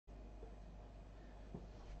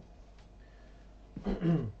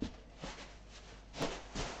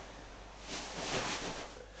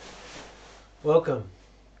Welcome.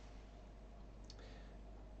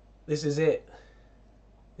 This is it.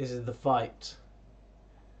 This is the fight.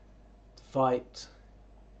 The fight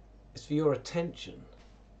is for your attention.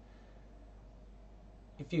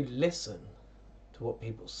 If you listen to what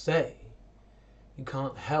people say, you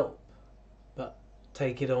can't help but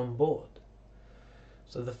take it on board.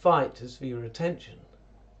 So the fight is for your attention.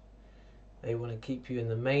 They want to keep you in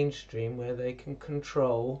the mainstream where they can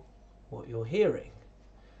control what you're hearing.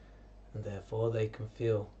 And therefore they can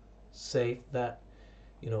feel safe that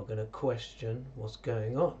you're not going to question what's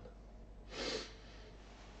going on.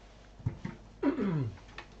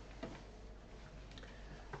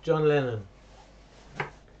 John Lennon,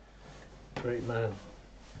 great man.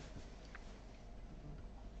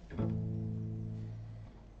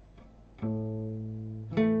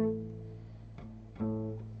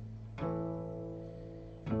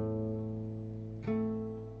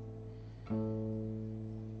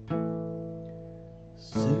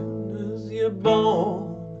 Soon as you're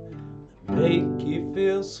born, they make you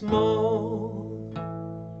feel small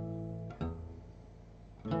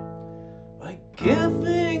by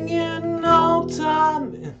giving you no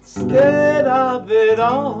time instead of it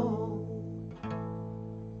all,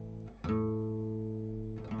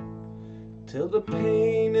 till the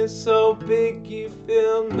pain is so big you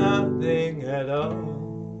feel nothing at all.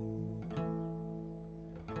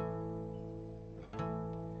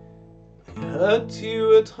 Hurt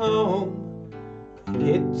you at home,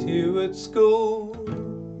 hit you at school.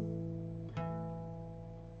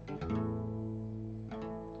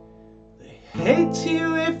 They hate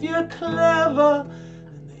you if you're clever,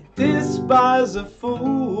 and they despise a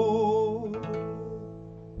fool.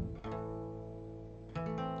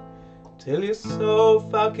 Till you're so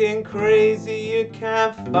fucking crazy you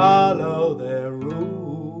can't follow their rules.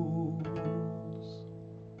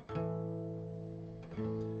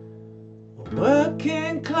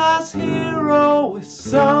 Working class hero is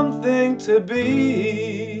something to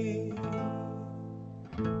be.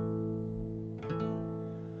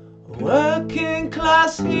 Working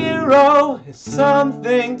class hero is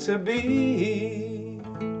something to be.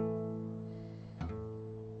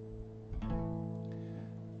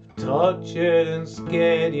 Tortured and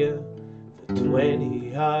scared you for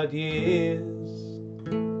 20 odd years.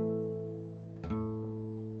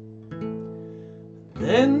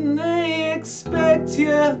 Then they expect you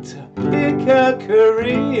to pick a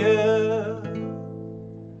career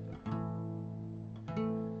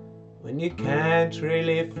when you can't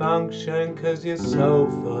really function 'cause you're so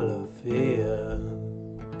full of fear.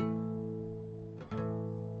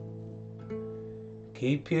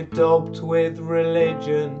 Keep you doped with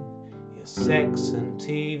religion, your sex and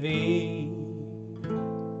TV.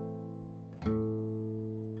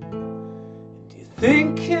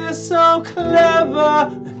 Think you're so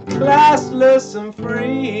clever and classless and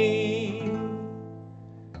free,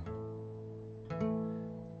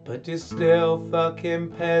 but you're still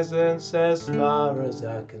fucking peasants as far as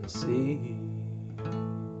I can see.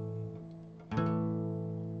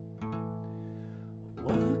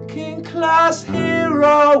 Working class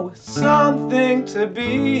hero is something to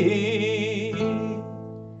be.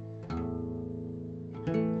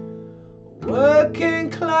 Working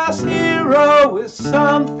class hero is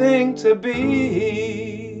something to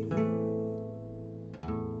be.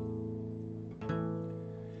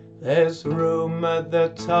 There's room at the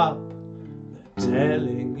top, they're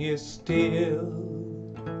telling you still.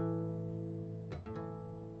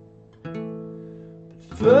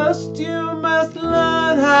 But first you must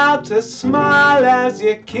learn how to smile as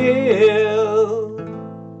you kill.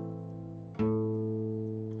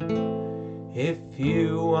 If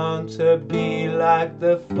you want to be like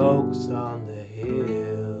the folks on the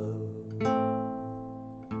hill.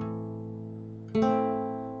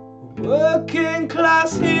 Working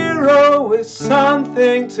class hero is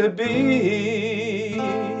something to be.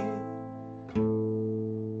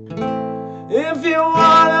 If you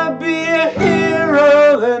wanna be a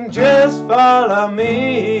hero, then just follow me.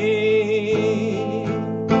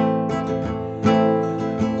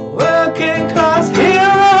 Working class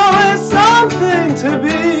hero is something to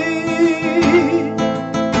be.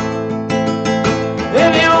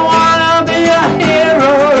 If you wanna be a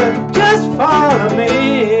hero, then just follow me.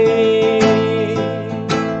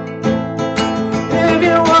 If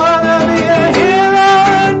you wanna be a hero,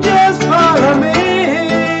 then just follow me.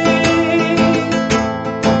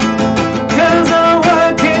 'Cause a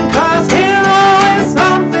working class hero is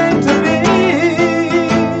something to be.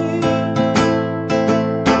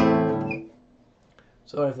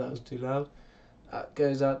 Sorry if that was too loud. That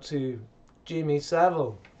goes out to Jimmy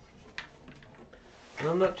Savile. And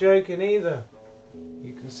I'm not joking either.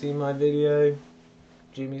 You can see my video,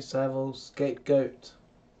 Jimmy Savile, scapegoat.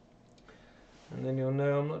 And then you'll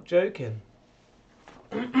know I'm not joking.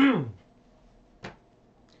 The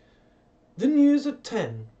news at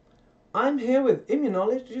 10. I'm here with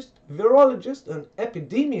immunologist, virologist and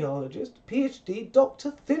epidemiologist, PhD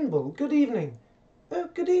Dr. Thimble. Good evening. Oh,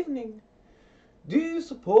 good evening. Do you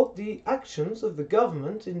support the actions of the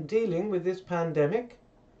government in dealing with this pandemic?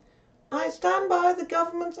 I stand by the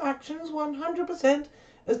government's actions 100%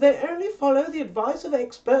 as they only follow the advice of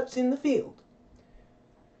experts in the field.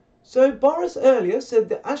 So Boris earlier said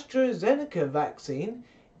the AstraZeneca vaccine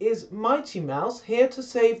is Mighty Mouse here to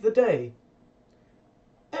save the day.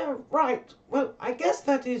 Oh, right. Well, I guess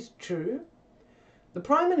that is true. The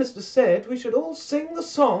Prime Minister said we should all sing the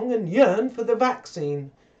song and yearn for the vaccine.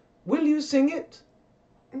 Will you sing it?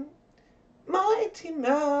 Mighty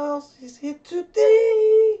Mouse is here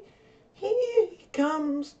today. Here he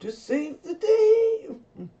comes to save the day.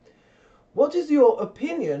 What is your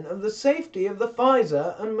opinion of the safety of the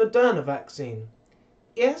Pfizer and Moderna vaccine?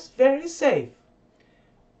 Yes, very safe.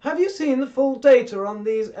 Have you seen the full data on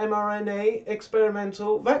these mRNA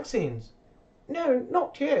experimental vaccines? No,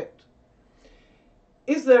 not yet.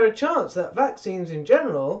 Is there a chance that vaccines in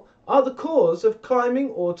general are the cause of climbing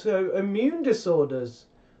autoimmune disorders?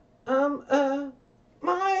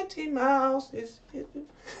 Mighty Mouse is...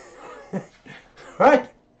 Right?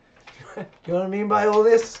 You know what I mean by all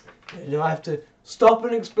this? Do I have to stop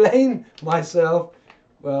and explain myself?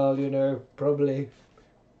 Well, you know, probably.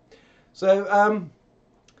 So,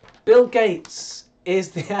 Bill Gates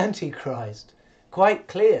is the Antichrist. Quite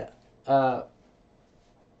clear.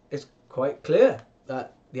 It's quite clear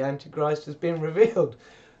that the Antichrist has been revealed.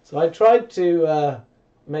 So I tried to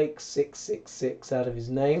make 666 out of his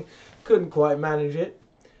name. Couldn't quite manage it.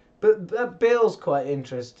 But Bill's quite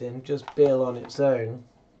interesting, just Bill on its own.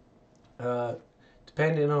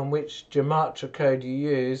 Depending on which gematria code you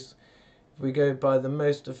use, if we go by the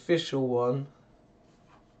most official one,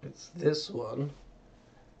 it's this one.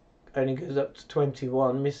 Only goes up to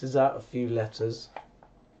 21, misses out a few letters.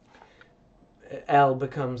 L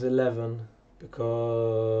becomes 11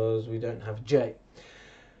 because we don't have J.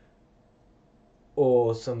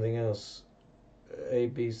 Or something else. A,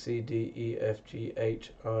 B, C, D, E, F, G,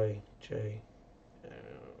 H, I, J.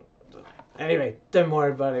 Anyway, don't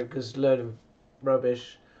worry about it because it's a load of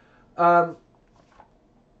rubbish. Well,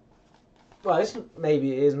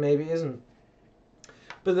 maybe it is, maybe it isn't.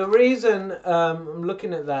 But the reason I'm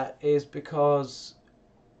looking at that is because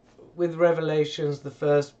with Revelations, the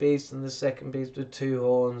first beast and the second beast with two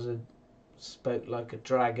horns and spoke like a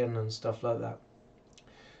dragon and stuff like that.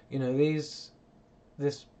 You know,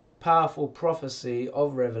 this powerful prophecy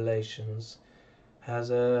of Revelations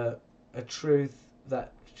has a truth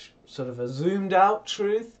that sort of a zoomed out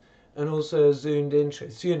truth and also a zoomed in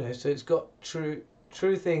truth. You know, so it's got true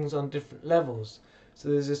things on different levels. So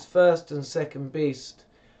there's this first and second beast,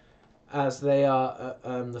 as they are.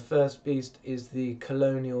 The first beast is the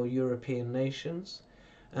colonial European nations,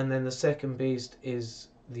 and then the second beast is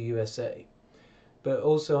the USA. But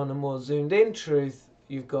also on a more zoomed in truth,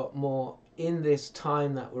 you've got more in this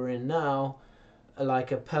time that we're in now,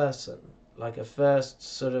 like a person, like a first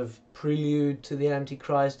sort of prelude to the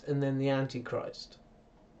Antichrist and then the Antichrist.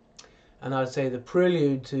 And I'd say the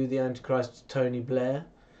prelude to the Antichrist is Tony Blair,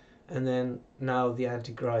 and then now the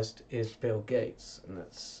Antichrist is Bill Gates. And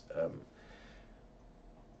that's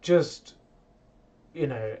just, you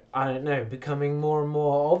know, I don't know, becoming more and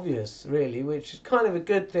more obvious, really, which is kind of a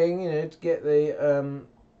good thing, you know, to get the,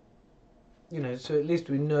 you know, so at least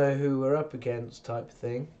we know who we're up against type of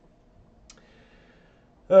thing.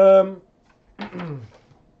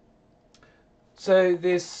 So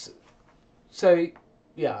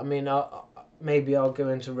yeah, I mean, maybe I'll go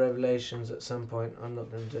into Revelations at some point. I'm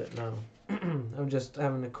not going to do it now. I'm just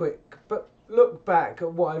having a quick look back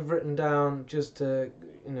at what I've written down just to,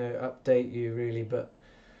 you know, update you really. But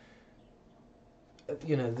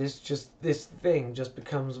you know, this thing just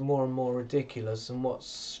becomes more and more ridiculous. And what's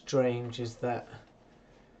strange is that,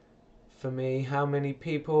 for me, how many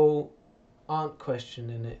people aren't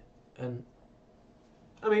questioning it. And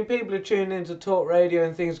I mean, people are tuning into talk radio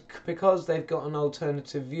and things because they've got an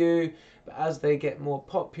alternative view, but as they get more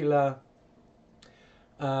popular,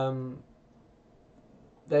 they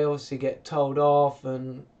obviously get told off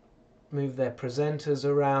and move their presenters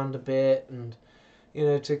around a bit, and you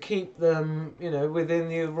know, to keep them, you know, within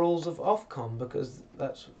the rules of Ofcom, because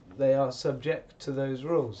they are subject to those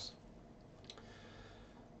rules.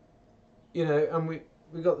 You know, and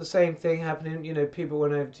we got the same thing happening. You know, people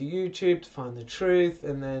went over to YouTube to find the truth,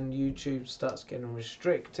 and then YouTube starts getting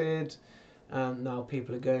restricted. Now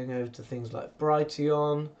people are going over to things like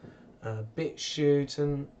Brighteon, BitChute,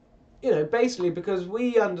 and you know, basically because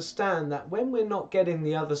we understand that when we're not getting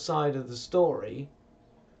the other side of the story,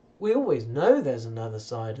 we always know there's another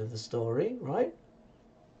side of the story, right?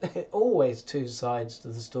 Always two sides to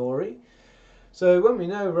the story. So when we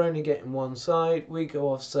know we're only getting one side, we go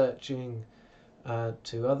off searching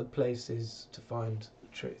to other places to find the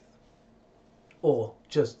truth, or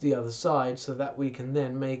just the other side, so that we can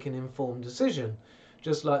then make an informed decision.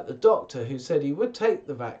 Just like the doctor who said he would take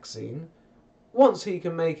the vaccine once he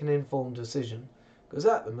can make an informed decision, because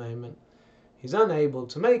at the moment he's unable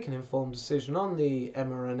to make an informed decision on the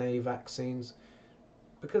mRNA vaccines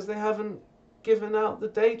because they haven't given out the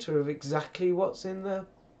data of exactly what's in the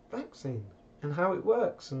vaccine and how it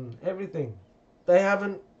works and everything. They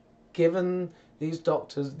haven't given these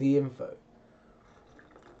doctors the info.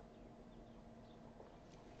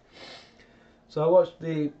 So I watched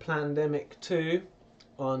the Plandemic 2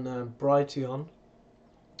 on Brighteon,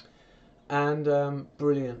 and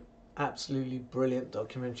brilliant, absolutely brilliant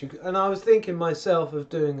documentary. And I was thinking myself of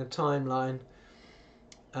doing a timeline,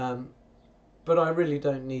 but I really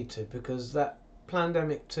don't need to, because that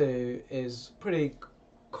Plandemic 2 is pretty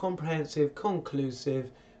comprehensive,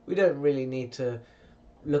 conclusive. We don't really need to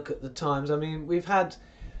look at the times. I mean, we've had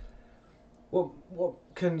what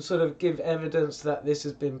can sort of give evidence that this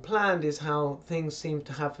has been planned is how things seem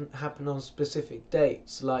to happen on specific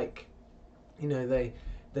dates. Like, you know, they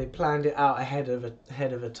planned it out ahead of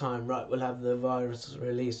a time. Right, we'll have the virus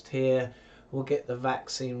released here, we'll get the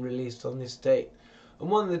vaccine released on this date, and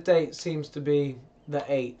one of the dates seems to be the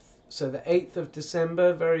 8th. So the 8th of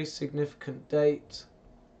December, very significant date.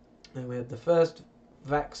 And we had the first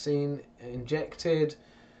vaccine injected.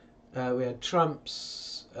 We had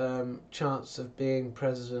Trump's chance of being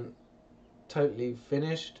president totally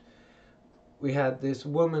finished. We had this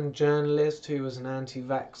woman journalist who was an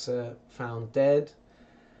anti-vaxxer found dead.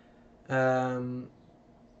 There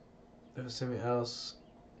was something else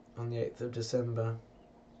on the 8th of December.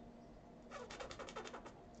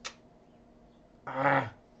 Can't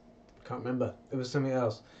remember. It was something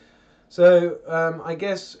else. So I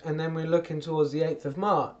guess, and then we're looking towards the 8th of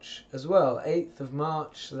March as well. 8th of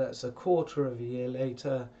March, so that's a quarter of a year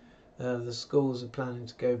later. The schools are planning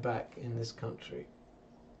to go back in this country.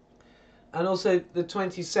 And also the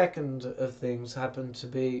 22nd of things happened to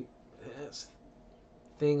be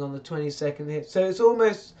thing on the 22nd here. So it's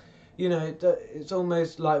almost, you know, it's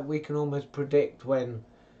almost like we can almost predict when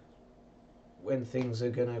things are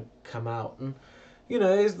going to come out. And you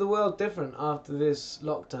know, is the world different after this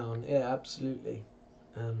lockdown? Yeah, absolutely.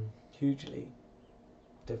 Hugely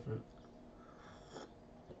different.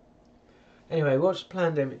 Anyway, watch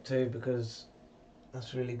Plandemic 2 because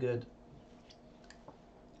that's really good.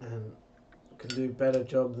 And can do a better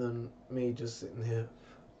job than me just sitting here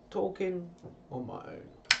talking on my own.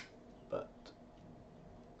 But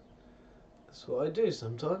that's what I do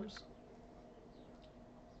sometimes.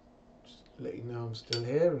 Just let you know I'm still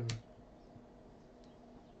here and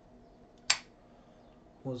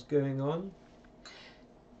what's going on.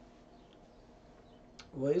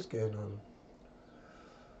 What is going on?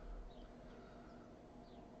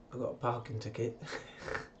 I got a parking ticket.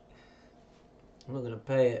 I'm not going to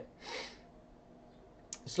pay it.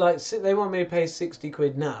 It's like they want me to pay 60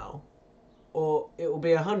 quid now, or it will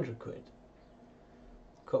be 100 quid.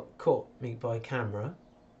 Caught me by camera.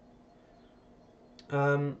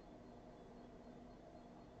 Well,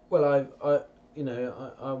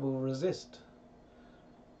 I will resist.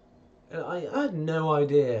 And I had no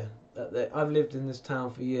idea that I've lived in this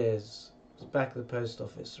town for years. It's back at the post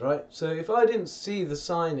office, right? So if I didn't see the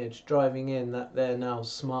signage driving in that they're now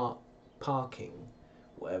smart parking,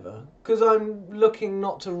 whatever, because I'm looking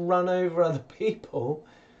not to run over other people.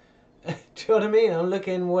 Do you know what I mean? I'm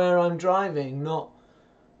looking where I'm driving, not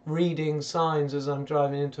reading signs as I'm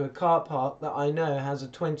driving into a car park that I know has a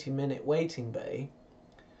 20-minute waiting bay.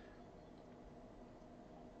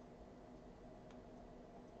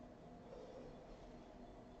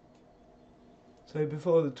 So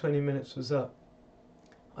before the 20 minutes was up,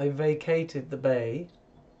 I vacated the bay,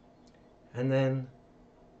 and then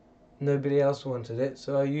nobody else wanted it,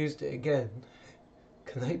 so I used it again.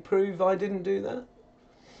 Can they prove I didn't do that?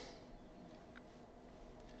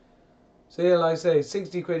 So yeah, like I say,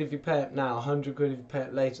 60 quid if you pay it now, 100 quid if you pay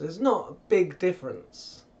it later. There's not a big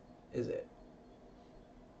difference, is it?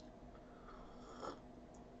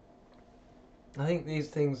 I think these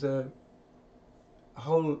things are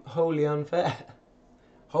wholly unfair.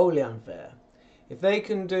 Wholly unfair. If they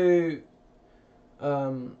can do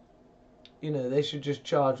They should just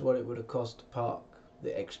charge what it would have cost to park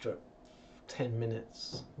the extra 10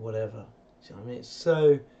 minutes, whatever. You know what I mean? It's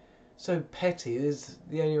so petty. This is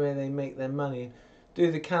the only way they make their money.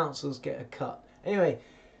 Do the councils get a cut? Anyway,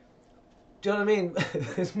 do you know what I mean?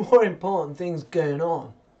 There's more important things going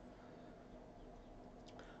on.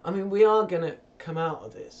 I mean, we are going to come out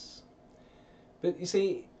of this. But you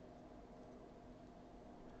see,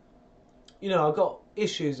 I've got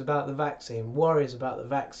issues about the vaccine, worries about the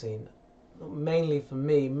vaccine. Not mainly for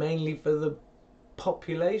me, mainly for the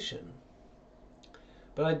population.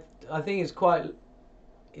 But I think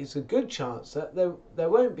it's a good chance that there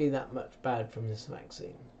won't be that much bad from this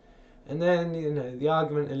vaccine. And then, the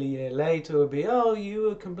argument a year later will be, oh, you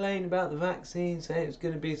were complaining about the vaccine, saying it's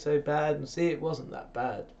going to be so bad, and see, it wasn't that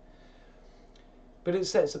bad. But it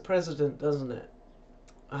sets a precedent, doesn't it?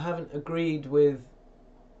 I haven't agreed with,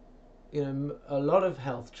 a lot of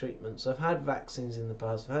health treatments. I've had vaccines in the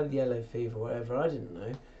past. I've had yellow fever, whatever, I didn't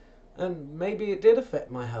know. And maybe it did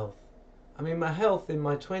affect my health. I mean, my health in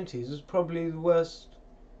my 20s was probably the worst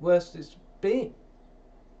it's been.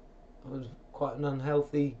 I was quite an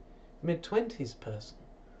unhealthy mid-20s person,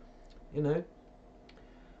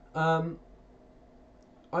 I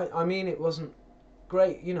mean, it wasn't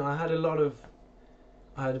great. I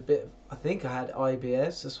think I had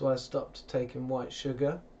IBS. That's why I stopped taking white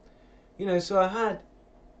sugar. So I had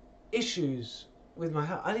issues with my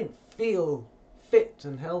health. I didn't feel fit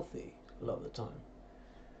and healthy a lot of the time.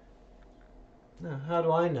 Now, how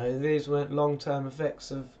do I know these weren't long-term effects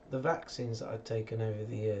of the vaccines that I'd taken over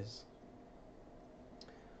the years?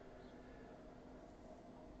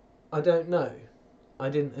 I don't know. I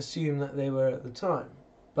didn't assume that they were at the time.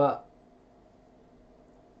 But,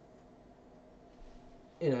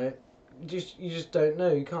 you just don't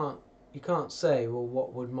know. You can't say, well,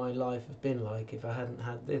 what would my life have been like if I hadn't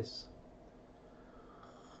had this?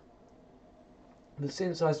 But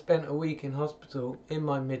since I spent a week in hospital in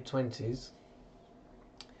my mid-20s,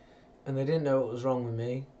 and they didn't know what was wrong with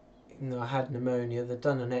me, I had pneumonia, they'd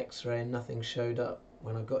done an x-ray and nothing showed up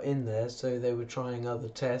when I got in there, so they were trying other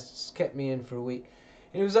tests, kept me in for a week.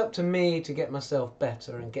 It was up to me to get myself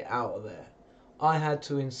better and get out of there. I had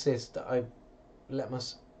to insist that I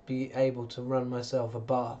be able to run myself a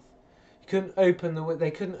bath. They couldn't open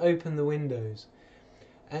the windows,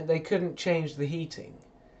 and they couldn't change the heating.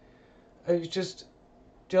 It was just,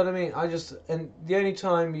 do you know what I mean? And the only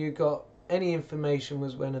time you got any information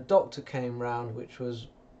was when a doctor came round, which was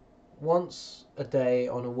once a day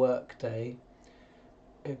on a work day.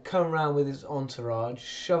 He'd come round with his entourage,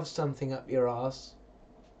 shove something up your ass,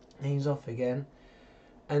 and he's off again.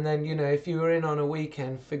 And then, if you were in on a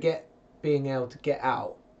weekend, forget being able to get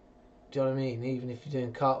out. Do you know what I mean? Even if you're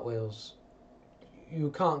doing cartwheels,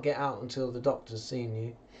 you can't get out until the doctor's seen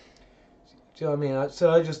you. Do you know what I mean?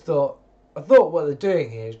 So I thought what they're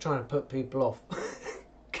doing here is trying to put people off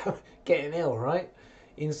getting ill, right?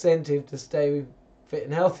 Incentive to stay fit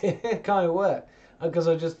and healthy. It kind of worked. Because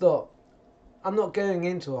I just thought, I'm not going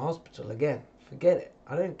into a hospital again. Forget it.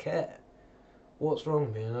 I don't care what's wrong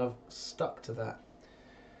with me, and I've stuck to that.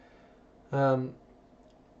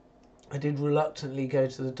 I did reluctantly go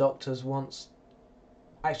to the doctors twice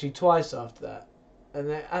after that, and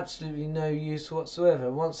they're absolutely no use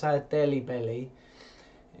whatsoever. Once I had belly,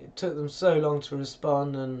 it took them so long to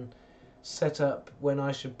respond and set up when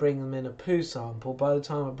I should bring them in a poo sample. By the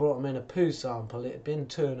time I brought them in a poo sample, it had been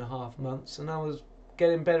 2.5 months, and I was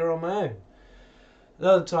getting better on my own. And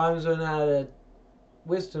other times when I had a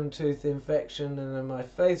wisdom tooth infection and then my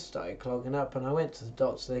face started clogging up, and I went to the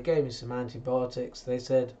doctor. They gave me some antibiotics. They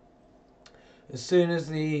said, as soon as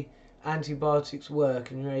the antibiotics work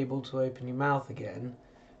and you're able to open your mouth again,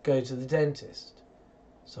 go to the dentist.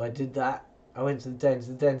 So I did that. I went to the dentist.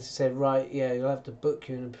 The dentist said, right, yeah, you'll have to book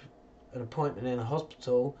you an appointment in a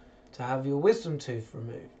hospital to have your wisdom tooth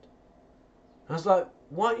removed. And I was like,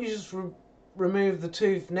 why don't you just remove the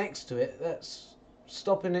tooth next to it that's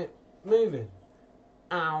stopping it moving?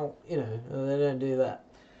 Ow, they don't do that.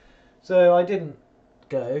 So I didn't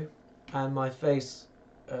go, and my face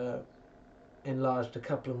enlarged a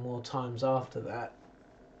couple of more times after that,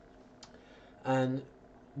 and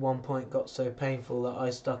one point got so painful that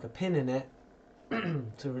I stuck a pin in it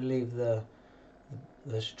to relieve the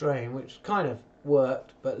strain, which kind of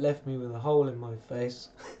worked but left me with a hole in my face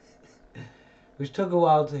which took a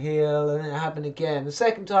while to heal, and it happened again. The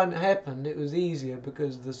second time it happened, it was easier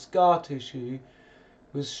because the scar tissue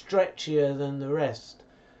was stretchier than the rest,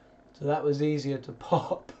 so that was easier to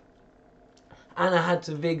pop. And I had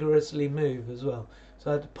to vigorously move as well, so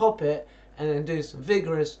I had to pop it and then do some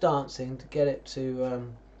vigorous dancing to get it to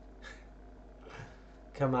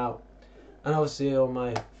come out. And obviously all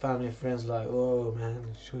my family and friends are like, "Oh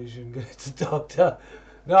man, sure you shouldn't go to the doctor."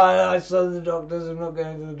 No, I saw the doctors, I'm not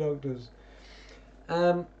going to the doctors.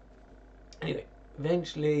 Anyway,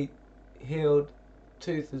 eventually healed,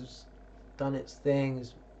 tooth has done its thing,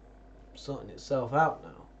 is sorting itself out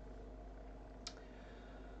now.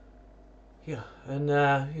 Yeah, and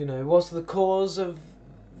what's the cause of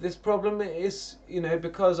this problem? It is,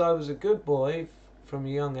 because I was a good boy from a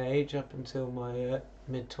young age up until my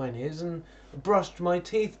mid-20s, and brushed my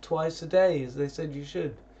teeth twice a day, as they said you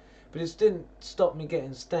should. But it didn't stop me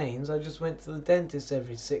getting stains. I just went to the dentist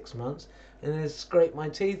every 6 months, and they scraped my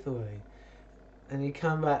teeth away. And you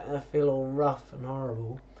come back and I feel all rough and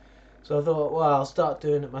horrible. So I thought, well, I'll start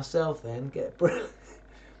doing it myself then. Get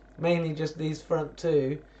mainly just these front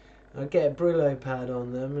two. I'll get a Brillo pad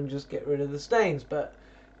on them and just get rid of the stains. But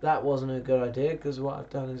that wasn't a good idea, because what I've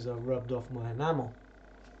done is I've rubbed off my enamel.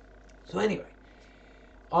 So anyway,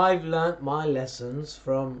 I've learnt my lessons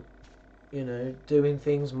from, doing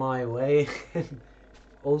things my way. And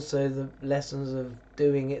also the lessons of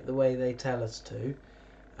doing it the way they tell us to.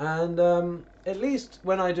 And at least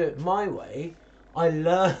when I do it my way, I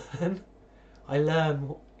learn,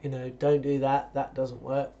 don't do that, that doesn't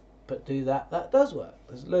work, but do that, that does work.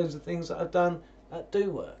 There's loads of things that I've done that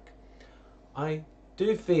do work. I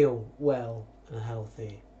do feel well and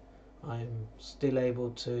healthy. I'm still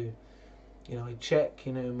able to, I check,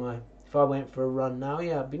 if I went for a run now,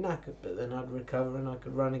 yeah, I'd be knackered, but then I'd recover and I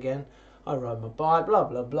could run again. I ride my bike, blah,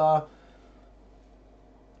 blah, blah.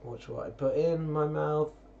 Watch what I put in my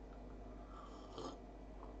mouth.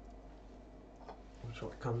 Watch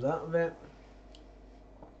what comes out of it.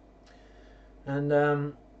 And,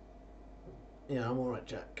 I'm alright,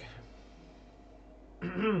 Jack.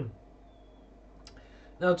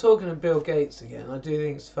 Now, talking of Bill Gates again, I do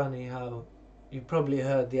think it's funny how you've probably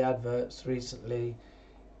heard the adverts recently.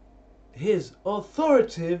 His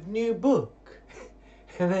authoritative new book.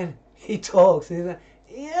 And then he talks, and he's like,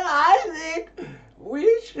 yeah, I think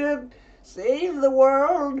we should save the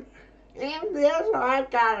world. And this,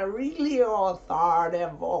 I've got a really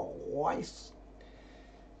authoritative voice.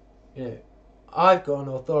 I've got an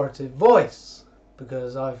authoritative voice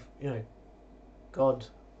because I've, God's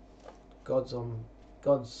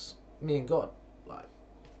me and God. Like,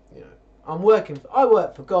 I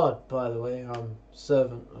work for God, by the way. I'm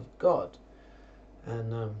servant of God.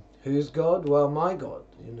 And who's God? Well, my God.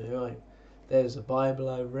 There's a Bible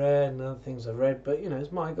I read and other things I read, but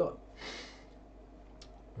it's my God.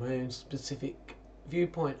 My own specific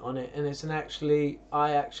viewpoint on it, and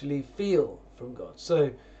I actually feel from God.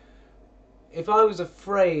 So if I was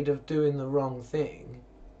afraid of doing the wrong thing,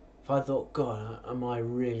 if I thought, God, am I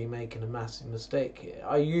really making a massive mistake here?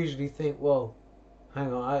 I usually think, well,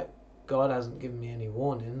 hang on, God hasn't given me any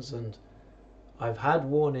warnings, and I've had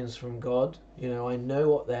warnings from God. I know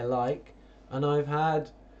what they're like, and I've had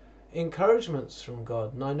encouragements from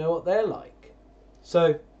God, and I know what they're like.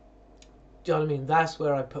 So, do you know what I mean? That's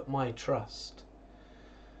where I put my trust.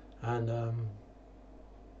 And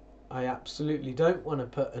I absolutely don't want to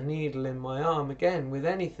put a needle in my arm again with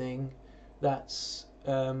anything that's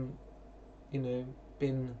been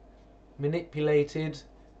manipulated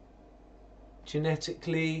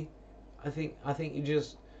genetically. I think you're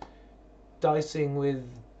just dicing with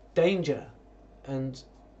danger, and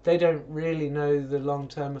they don't really know the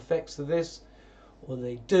long-term effects of this, or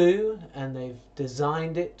they do, and they've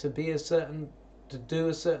designed it to do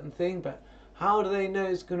a certain thing, but how do they know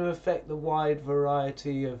it's going to affect the wide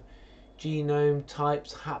variety of genome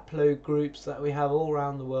types, haplogroups that we have all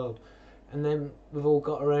around the world? And then we've all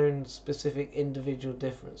got our own specific individual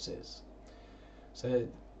differences. So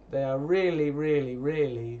they are really, really,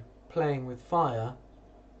 really playing with fire,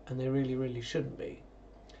 and they really, really shouldn't be.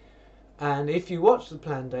 And if you watch the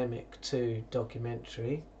Plandemic 2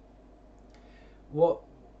 documentary, what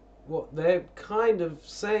they're kind of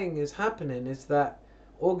saying is happening is that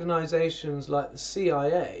organizations like the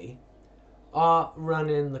CIA are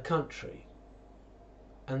running the country,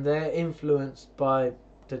 and they're influenced by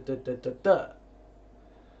and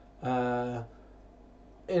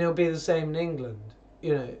it'll be the same in England,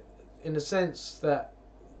 in the sense that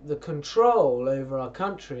the control over our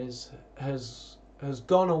countries has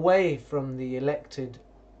gone away from the elected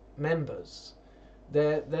members.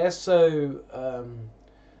 They're so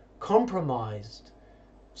compromised,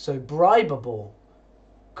 so bribable,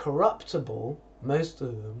 corruptible, most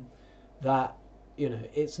of them, that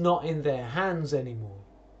it's not in their hands anymore.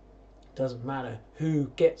 It doesn't matter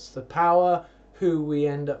who gets the power, who we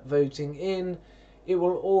end up voting in, it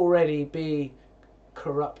will already be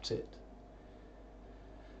corrupted.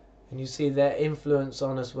 And you see their influence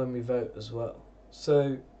on us when we vote as well.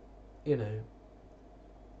 So you know,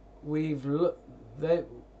 we've looked.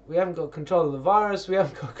 We haven't got control of the virus. We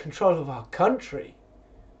haven't got control of our country.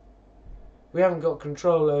 We haven't got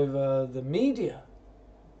control over the media.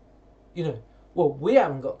 You know, well, we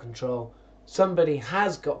haven't got control. Somebody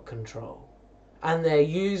has got control, and they're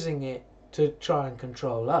using it to try and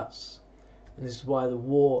control us. And this is why the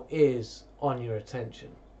war is on your attention.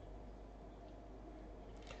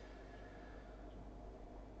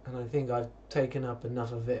 And I think I've taken up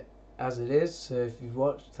enough of it as it is. So if you've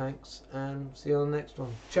watched, thanks, and see you on the next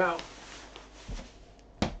one. Ciao.